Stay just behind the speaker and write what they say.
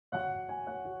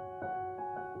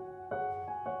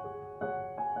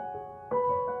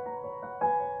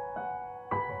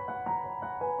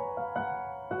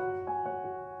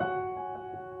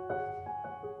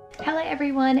Hello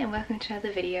everyone and welcome to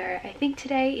another video. I think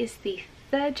today is the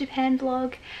third Japan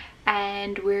vlog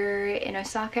and we're in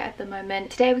Osaka at the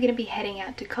moment. Today we're going to be heading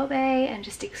out to Kobe and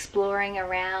just exploring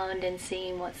around and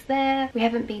seeing what's there. We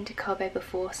haven't been to Kobe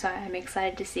before, so I'm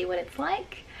excited to see what it's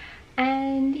like.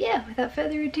 And yeah, without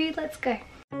further ado, let's go.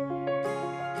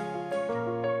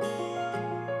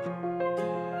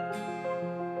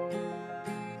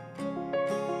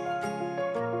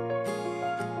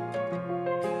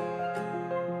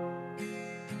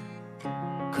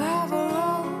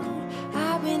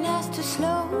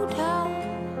 Slow down.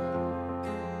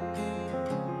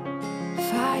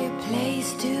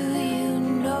 Fireplace, do you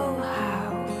know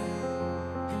how?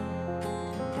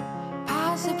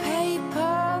 Piles of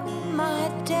paper, my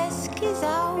desk is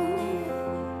out.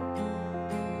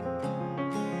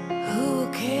 Who will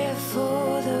care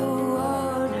for the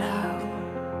world now?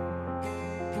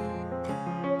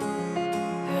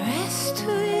 Rest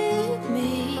with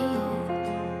me,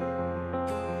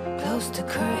 close to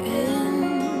curtains.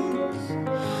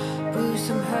 Brew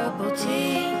some herbal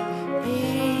tea.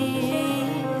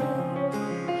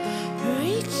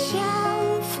 Reach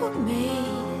out for me.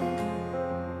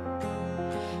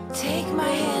 Take my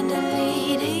hand and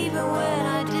lead even when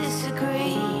I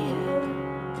disagree.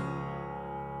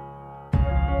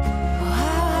 Oh,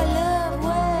 how I love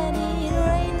when it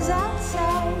rains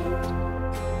outside.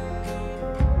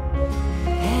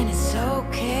 And it's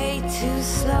okay to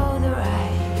slow the ride.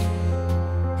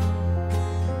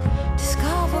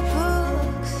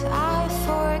 Books I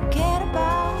forget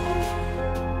about,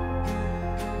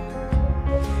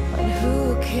 but who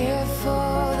care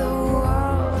for the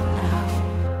world now?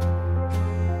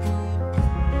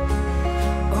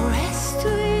 Rest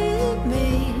with me,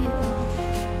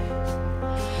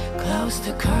 close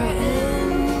the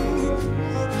curtains,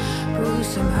 brew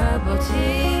some herbal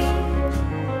tea.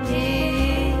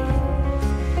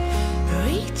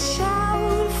 Reach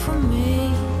out for me.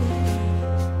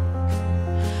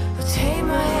 Take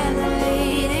my hand and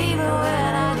lead even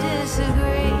when I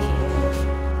disagree.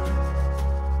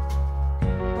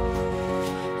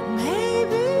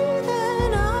 Maybe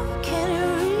then I can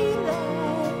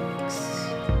relax.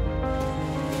 Maybe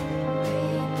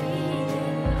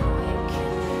then I can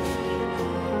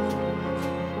relax.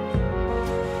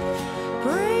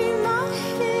 Bring my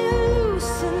hair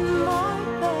loose in my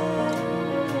bed.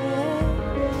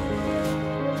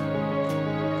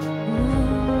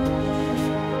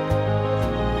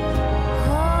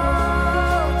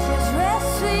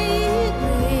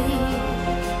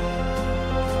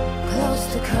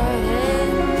 The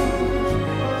curtain,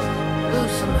 brew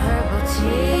some herbal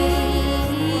tea.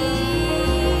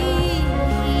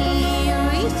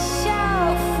 Reach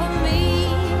out for me.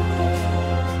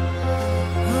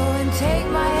 Oh, and take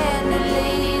my hand and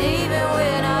lead even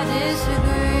when I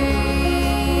disagree.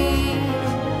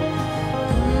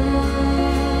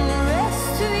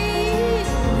 Rest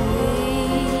with me.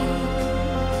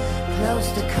 Close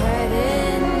the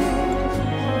curtain,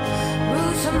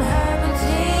 brew some herbal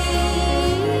tea.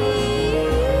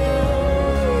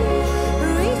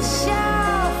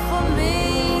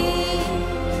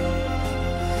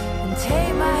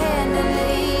 Take my hand and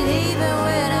lead even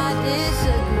when I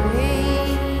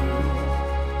disagree.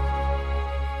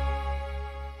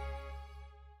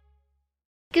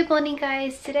 Good morning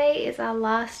guys, today is our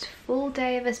last full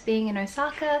day of us being in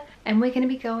Osaka and we're going to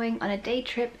be going on a day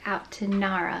trip out to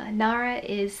Nara. Nara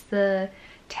is the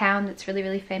town that's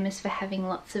really famous for having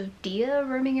lots of deer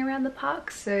roaming around the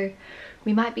park, so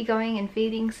we might be going and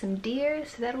feeding some deer,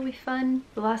 so that'll be fun.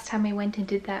 The last time we went and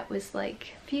did that was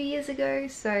like a few years ago,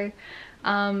 so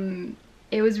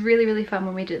it was really fun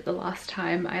when we did it the last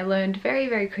time. I learned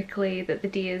very quickly that the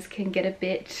deers can get a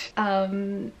bit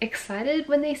excited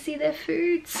when they see their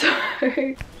food, so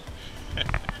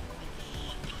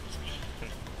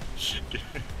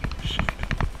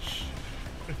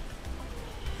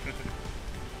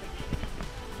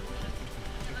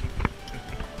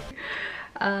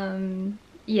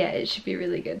yeah, it should be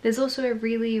really good. There's also a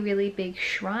really big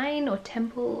shrine or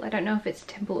temple. I don't know if it's a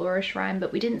temple or a shrine,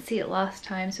 but we didn't see it last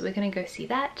time, so we're gonna go see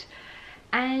that.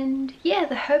 And yeah,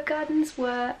 the herb gardens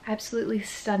were absolutely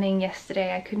stunning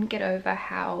yesterday. I couldn't get over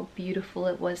how beautiful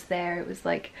it was there. It was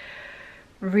like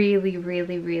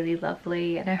really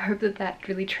lovely, and I hope that that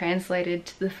really translated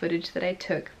to the footage that I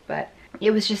took, but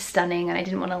it was just stunning and I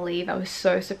didn't want to leave. I was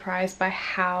so surprised by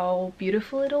how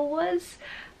beautiful it all was.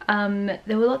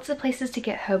 There were lots of places to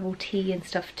get herbal tea and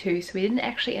stuff too, so we didn't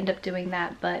actually end up doing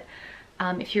that, but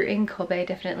if you're in Kobe,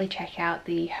 definitely check out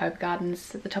the herb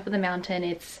gardens at the top of the mountain.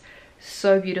 It's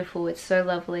so beautiful, it's so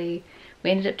lovely.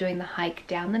 We ended up doing the hike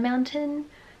down the mountain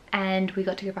and we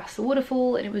got to go past the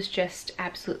waterfall, and it was just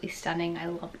absolutely stunning. I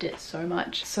loved it so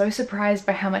much. So surprised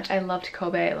by how much I loved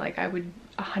Kobe. Like, I would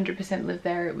 100% live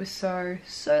there. It was so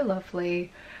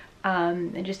lovely.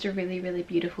 And just a really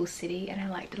beautiful city, and I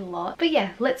liked it a lot. But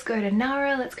yeah, let's go to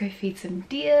Nara, let's go feed some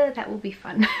deer. That will be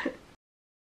fun.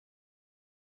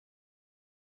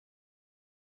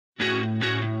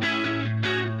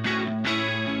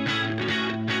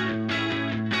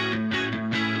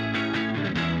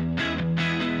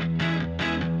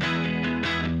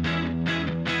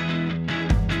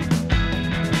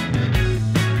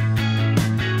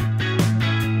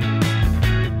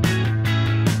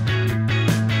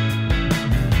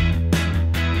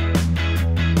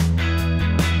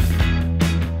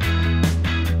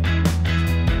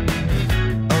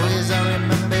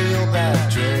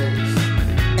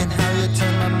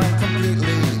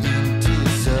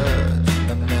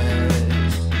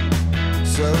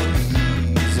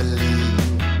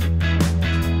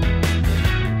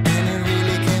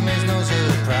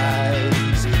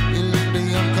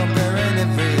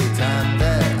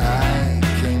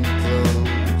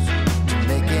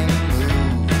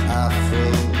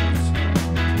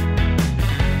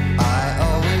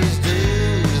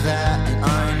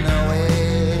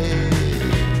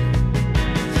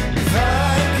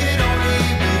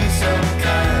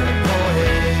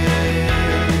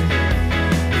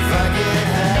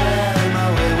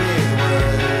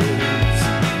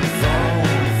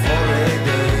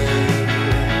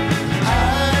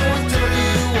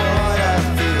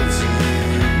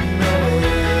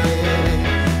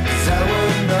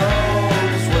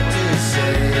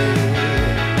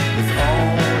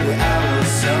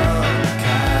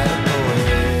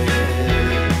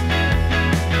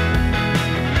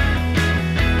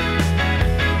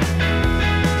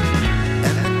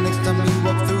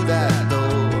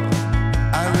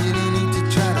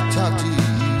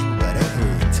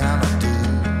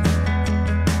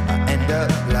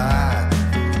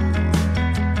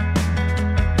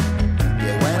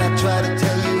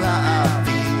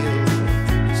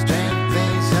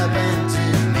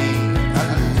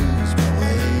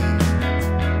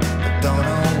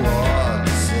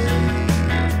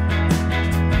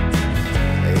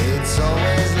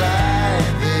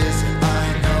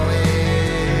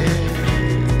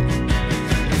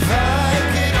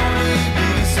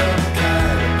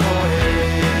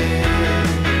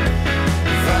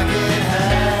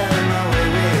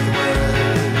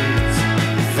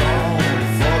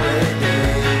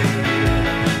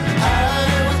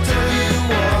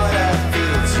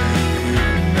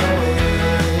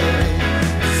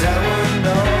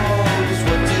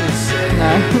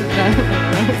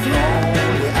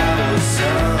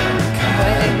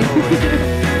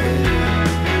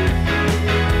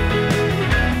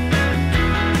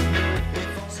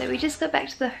 So we just got back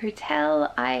to the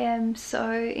hotel. I am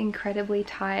so incredibly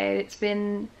tired. It's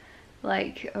been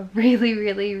like a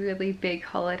really big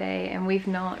holiday, and we've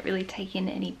not really taken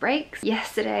any breaks.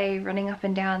 Yesterday, running up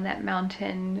and down that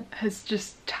mountain has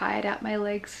just tired out my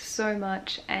legs so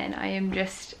much, and I am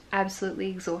just absolutely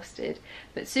exhausted,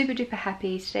 but super duper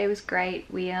happy. Today was great.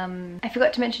 I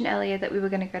forgot to mention earlier that we were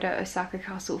going to go to Osaka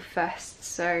Castle first,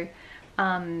 so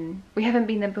we haven't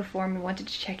been there before and we wanted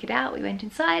to check it out. We went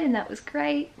inside and that was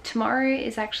great. Tomorrow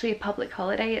is actually a public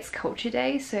holiday. It's Culture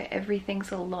Day, so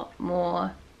everything's a lot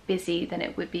more busy than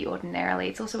it would be ordinarily.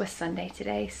 It's also a Sunday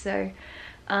today, so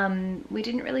we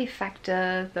didn't really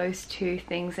factor those two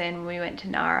things in when we went to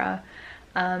Nara,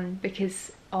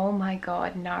 because oh my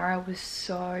god, Nara was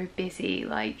so busy.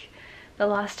 Like, the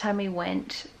last time we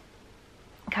went,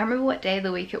 I can't remember what day of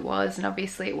the week it was, and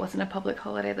obviously it wasn't a public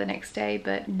holiday the next day,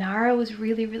 but Nara was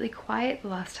really quiet the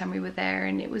last time we were there,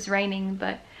 and it was raining,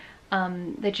 but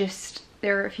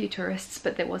there were a few tourists,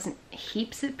 but there wasn't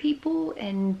heaps of people,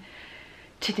 and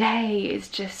today is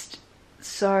just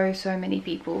so many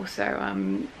people. So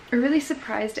I'm really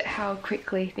surprised at how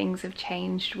quickly things have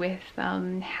changed with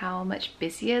how much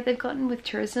busier they've gotten with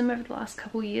tourism over the last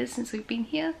couple of years since we've been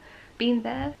there.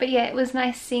 But yeah, it was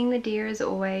nice seeing the deer as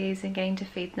always and getting to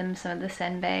feed them some of the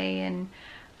senbei,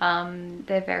 and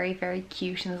they're very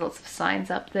cute, and there's lots of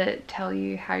signs up that tell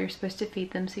you how you're supposed to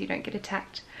feed them so you don't get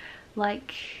attacked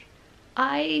like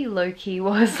I low-key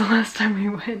was the last time we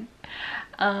went.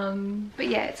 But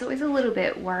yeah, it's always a little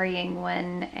bit worrying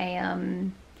when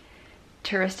a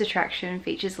tourist attraction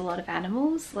features a lot of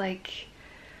animals. Like,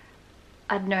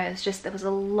 I don't know, it's just there was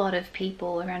a lot of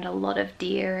people around a lot of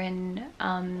deer, and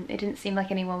it didn't seem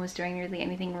like anyone was doing really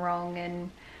anything wrong,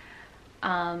 and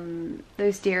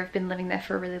those deer have been living there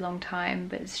for a really long time,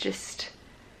 but it's just,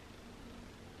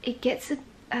 it gets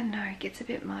I don't know, it gets a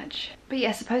bit much. But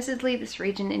yeah, supposedly this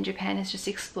region in Japan has just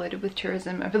exploded with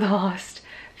tourism over the last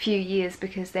few years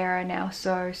because there are now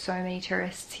so many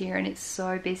tourists here and it's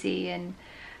so busy, and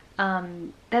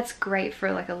that's great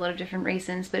for like a lot of different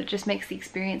reasons, but it just makes the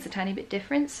experience a tiny bit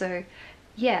different. So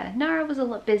yeah, Nara was a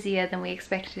lot busier than we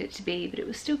expected it to be, but it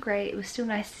was still great. It was still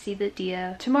nice to see the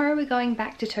deer. Tomorrow we're going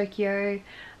back to Tokyo.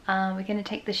 We're going to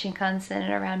take the Shinkansen at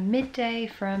around midday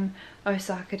from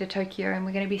Osaka to Tokyo, and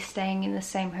we're going to be staying in the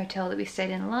same hotel that we stayed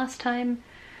in last time.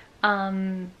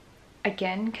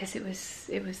 Again, because it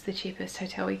was the cheapest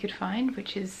hotel we could find,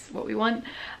 which is what we want.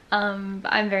 But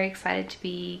I'm very excited to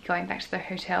be going back to the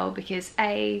hotel because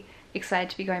A, excited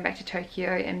to be going back to Tokyo,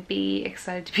 and B,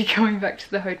 excited to be going back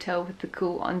to the hotel with the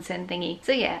cool onsen thingy.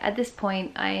 So yeah, at this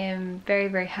point I am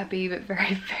very happy, but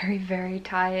very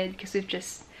tired because we've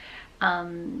just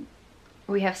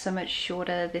we have so much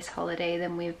shorter this holiday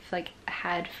than we've like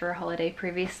had for a holiday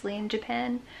previously in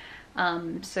Japan.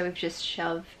 So we've just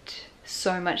shoved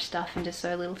so much stuff into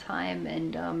so little time,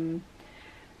 and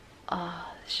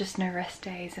it's just no rest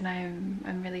days, and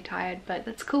I'm really tired, but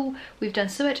that's cool. We've done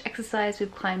so much exercise,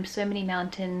 we've climbed so many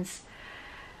mountains,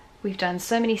 we've done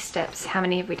so many steps. How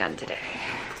many have we done today?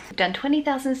 We've done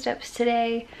 20,000 steps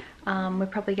today. We're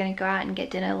probably going to go out and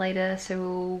get dinner later, so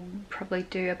we'll probably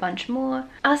do a bunch more.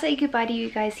 I'll say goodbye to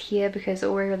you guys here because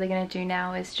all we're really going to do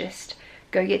now is just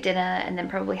go get dinner and then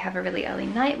probably have a really early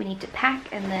night. We need to pack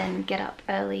and then get up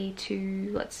early to,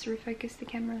 let's refocus the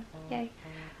camera, yay.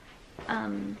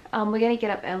 We're gonna get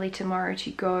up early tomorrow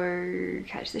to go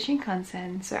catch the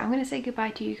Shinkansen, so I'm gonna say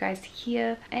goodbye to you guys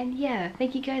here, and yeah,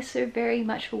 thank you guys so very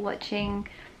much for watching.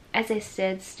 As I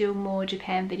said, still more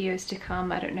Japan videos to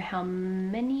come. I don't know how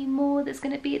many more there's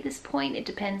gonna be at this point. It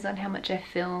depends on how much I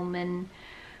film and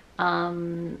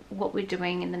what we're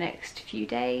doing in the next few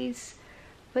days.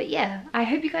 But yeah, I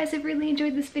hope you guys have really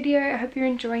enjoyed this video. I hope you're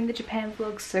enjoying the Japan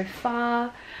vlog so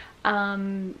far.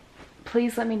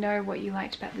 Please let me know what you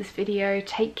liked about this video.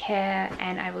 Take care,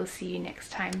 and I will see you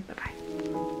next time. Bye bye.